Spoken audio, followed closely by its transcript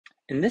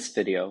In this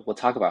video, we'll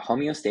talk about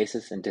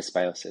homeostasis and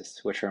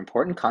dysbiosis, which are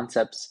important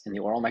concepts in the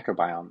oral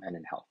microbiome and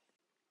in health.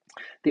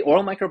 The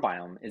oral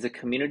microbiome is a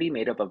community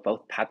made up of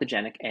both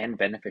pathogenic and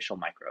beneficial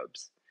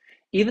microbes.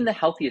 Even the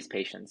healthiest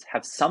patients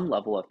have some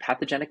level of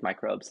pathogenic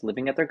microbes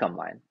living at their gum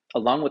line,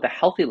 along with a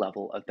healthy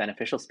level of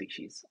beneficial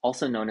species,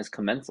 also known as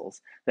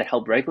commensals, that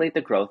help regulate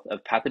the growth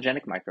of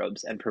pathogenic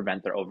microbes and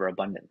prevent their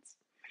overabundance.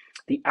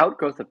 The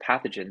outgrowth of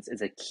pathogens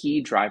is a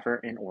key driver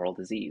in oral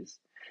disease.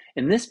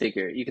 In this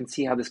figure, you can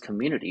see how this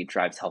community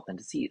drives health and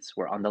disease,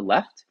 where on the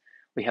left,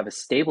 we have a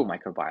stable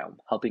microbiome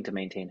helping to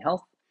maintain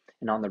health,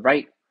 and on the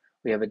right,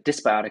 we have a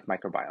dysbiotic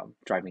microbiome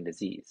driving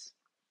disease.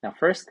 Now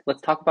first,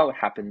 let's talk about what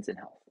happens in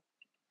health.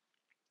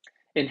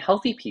 In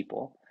healthy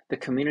people, the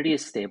community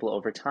is stable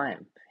over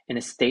time in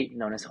a state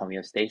known as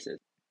homeostasis.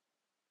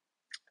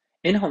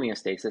 In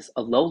homeostasis,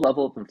 a low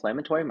level of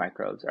inflammatory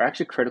microbes are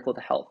actually critical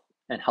to health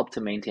and help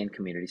to maintain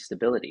community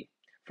stability.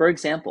 For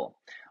example,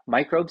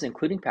 microbes,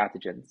 including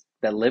pathogens,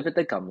 that live at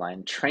the gum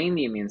line train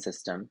the immune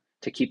system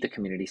to keep the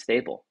community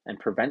stable and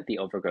prevent the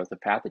overgrowth of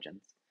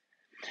pathogens.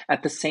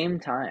 At the same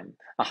time,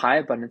 a high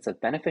abundance of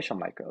beneficial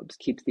microbes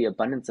keeps the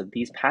abundance of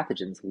these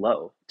pathogens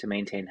low to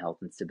maintain health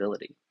and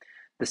stability.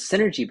 The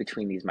synergy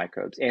between these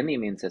microbes and the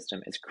immune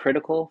system is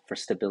critical for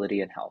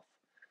stability and health.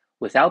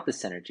 Without the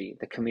synergy,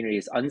 the community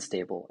is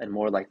unstable and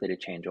more likely to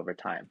change over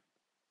time.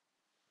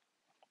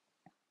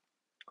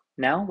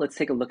 Now, let's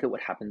take a look at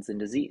what happens in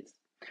disease.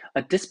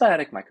 A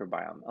dysbiotic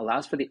microbiome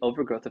allows for the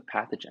overgrowth of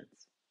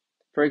pathogens.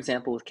 For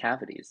example, with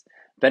cavities,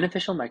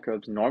 beneficial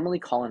microbes normally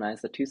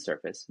colonize the tooth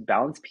surface,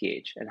 balance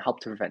pH, and help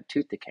to prevent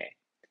tooth decay.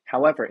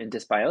 However, in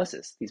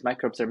dysbiosis, these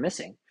microbes are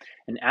missing,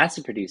 and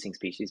acid-producing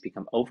species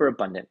become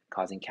overabundant,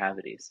 causing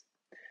cavities.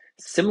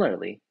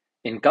 Similarly,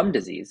 in gum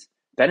disease,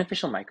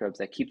 beneficial microbes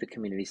that keep the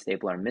community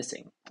stable are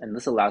missing, and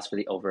this allows for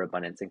the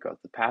overabundance and growth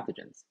of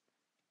pathogens.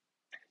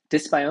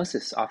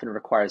 Dysbiosis often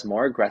requires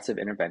more aggressive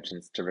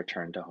interventions to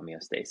return to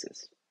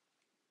homeostasis.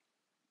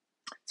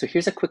 So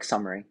here's a quick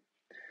summary.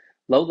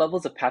 Low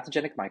levels of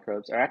pathogenic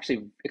microbes are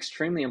actually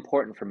extremely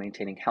important for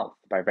maintaining health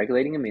by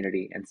regulating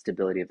immunity and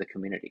stability of the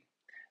community.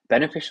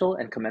 Beneficial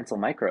and commensal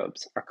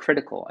microbes are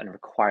critical and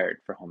required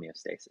for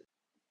homeostasis.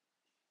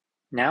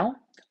 Now,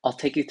 I'll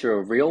take you through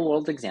a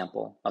real-world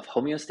example of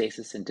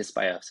homeostasis and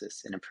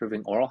dysbiosis in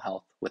improving oral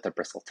health with a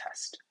bristle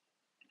test.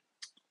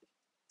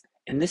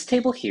 In this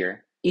table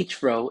here,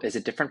 each row is a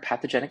different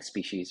pathogenic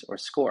species or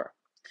score,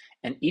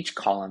 and each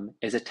column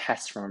is a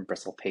test from a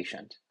bristle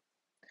patient.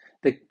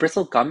 The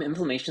bristle gum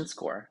inflammation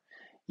score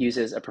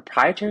uses a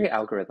proprietary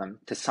algorithm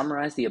to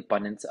summarize the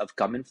abundance of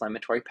gum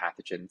inflammatory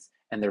pathogens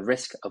and the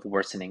risk of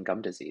worsening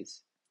gum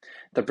disease.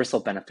 The bristle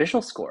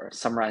beneficial score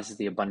summarizes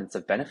the abundance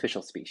of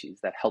beneficial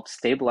species that help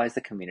stabilize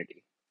the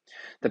community.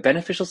 The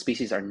beneficial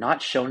species are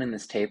not shown in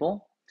this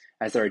table,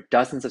 as there are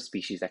dozens of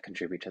species that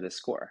contribute to this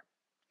score.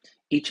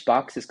 Each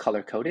box is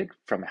color-coded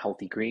from a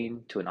healthy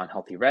green to an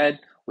unhealthy red,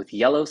 with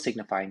yellow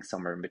signifying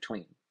somewhere in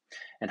between.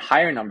 And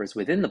higher numbers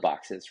within the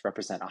boxes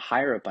represent a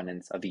higher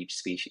abundance of each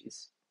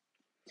species.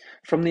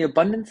 From the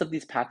abundance of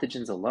these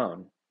pathogens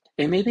alone,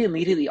 it may be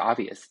immediately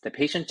obvious that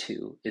patient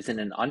 2 is in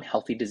an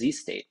unhealthy disease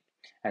state,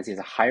 as he has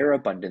a higher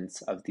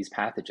abundance of these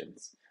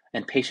pathogens,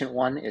 and patient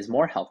 1 is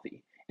more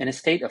healthy, in a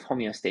state of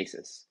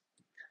homeostasis.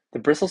 The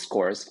bristle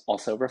scores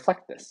also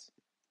reflect this.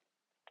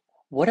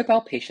 What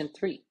about patient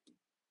 3?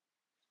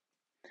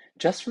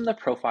 Just from the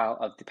profile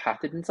of the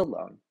pathogens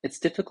alone, it's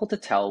difficult to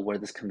tell where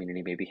this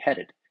community may be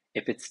headed,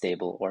 if it's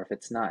stable or if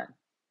it's not.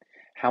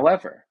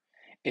 However,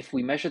 if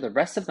we measure the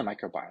rest of the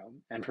microbiome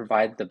and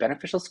provide the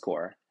beneficial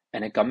score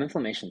and a gum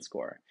inflammation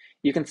score,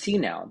 you can see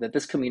now that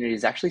this community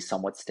is actually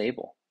somewhat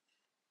stable.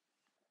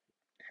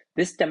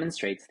 This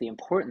demonstrates the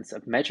importance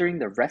of measuring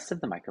the rest of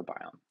the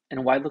microbiome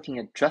and why looking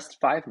at just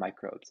 5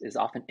 microbes is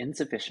often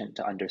insufficient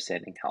to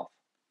understanding health.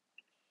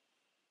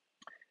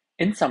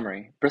 In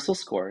summary, bristle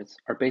scores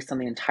are based on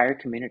the entire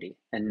community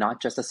and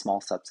not just a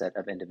small subset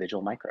of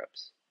individual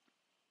microbes.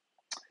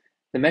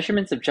 The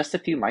measurements of just a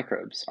few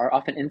microbes are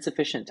often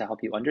insufficient to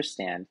help you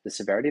understand the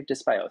severity of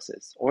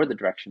dysbiosis or the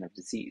direction of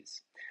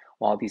disease,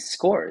 while these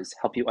scores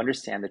help you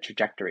understand the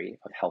trajectory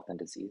of health and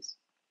disease.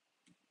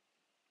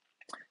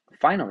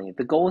 Finally,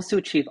 the goal is to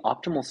achieve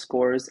optimal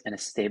scores and a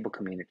stable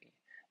community,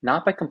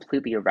 not by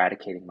completely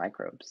eradicating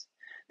microbes.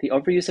 The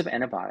overuse of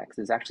antibiotics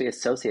is actually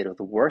associated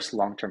with worse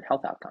long-term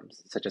health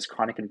outcomes, such as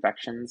chronic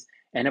infections,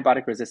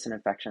 antibiotic-resistant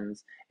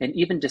infections, and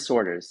even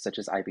disorders such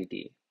as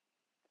IBD.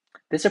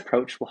 This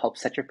approach will help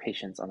set your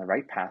patients on the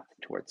right path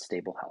towards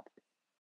stable health.